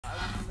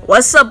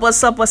What's up,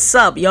 what's up, what's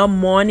up? Your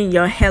morning,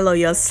 your hello,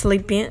 you're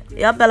sleeping.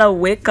 Y'all better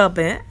wake up,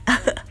 eh?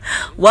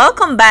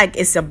 Welcome back.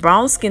 It's your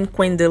brown skin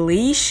queen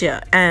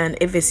Delicia. And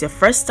if it's your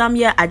first time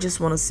here, I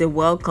just want to say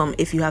welcome.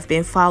 If you have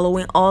been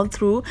following all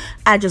through,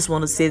 I just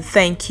want to say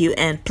thank you.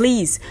 And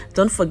please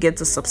don't forget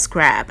to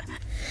subscribe.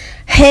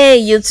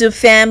 Hey YouTube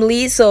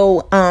family,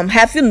 so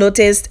have you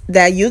noticed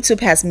that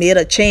YouTube has made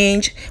a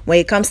change when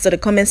it comes to the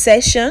comment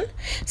section?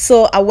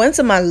 So I went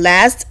to my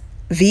last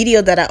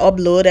video that I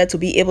uploaded to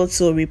be able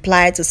to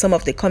reply to some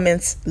of the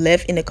comments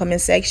left in the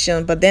comment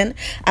section, but then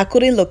I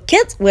couldn't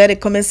locate where the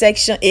comment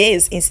section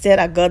is. Instead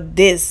I got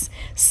this,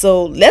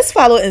 so let's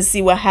follow and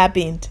see what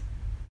happened.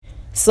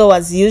 So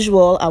as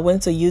usual, I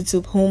went to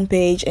YouTube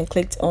homepage and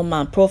clicked on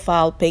my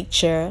profile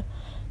picture,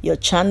 your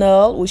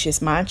channel, which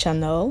is my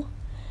channel,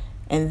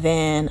 and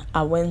then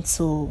I went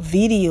to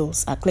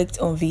videos. I clicked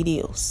on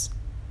videos,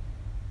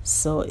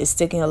 so it's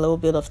taking a little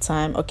bit of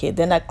time. Okay,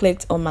 then I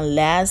clicked on my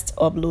last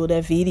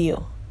uploaded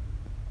video,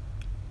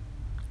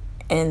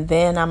 and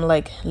then I'm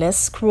like, let's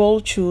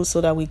scroll through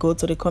so that we go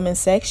to the comment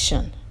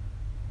section.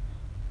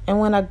 And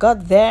when I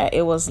got there,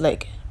 it was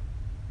like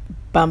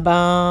bam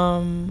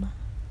bam.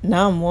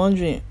 Now I'm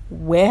wondering,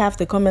 where have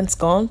the comments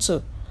gone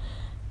to?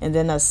 And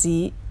then I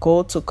see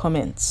go to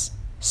comments.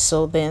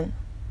 So then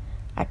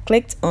I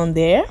clicked on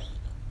there,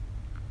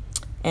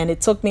 and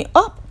it took me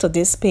up to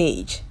this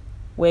page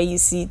where you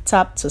see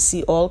tap to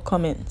see all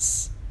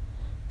comments.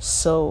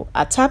 So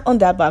I tapped on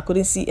that, but I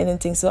couldn't see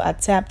anything, so I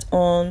tapped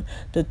on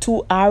the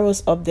two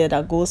arrows up there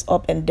that goes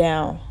up and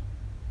down,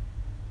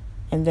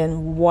 and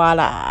then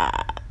voila,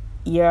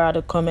 here are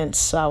the comments.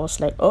 So I was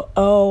like,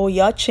 oh,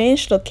 y'all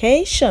changed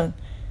location.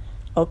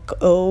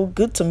 Oh,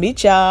 good to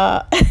meet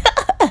y'all.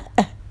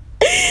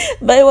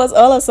 But it was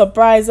all a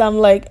surprise. I'm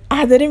like,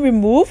 I didn't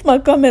remove my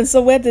comments,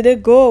 so where did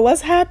it go?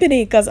 What's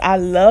happening? Because I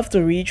love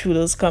to read through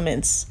those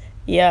comments.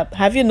 Yep,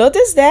 have you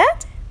noticed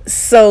that?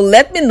 So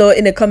let me know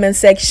in the comment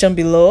section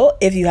below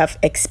if you have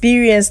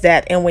experienced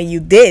that, and when you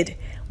did,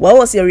 what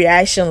was your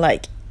reaction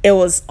like? It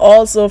was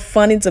also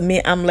funny to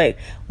me. I'm like,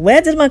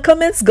 where did my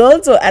comments go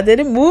to? I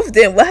didn't move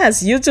them. What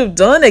has YouTube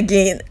done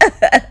again?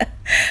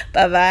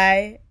 Bye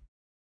bye.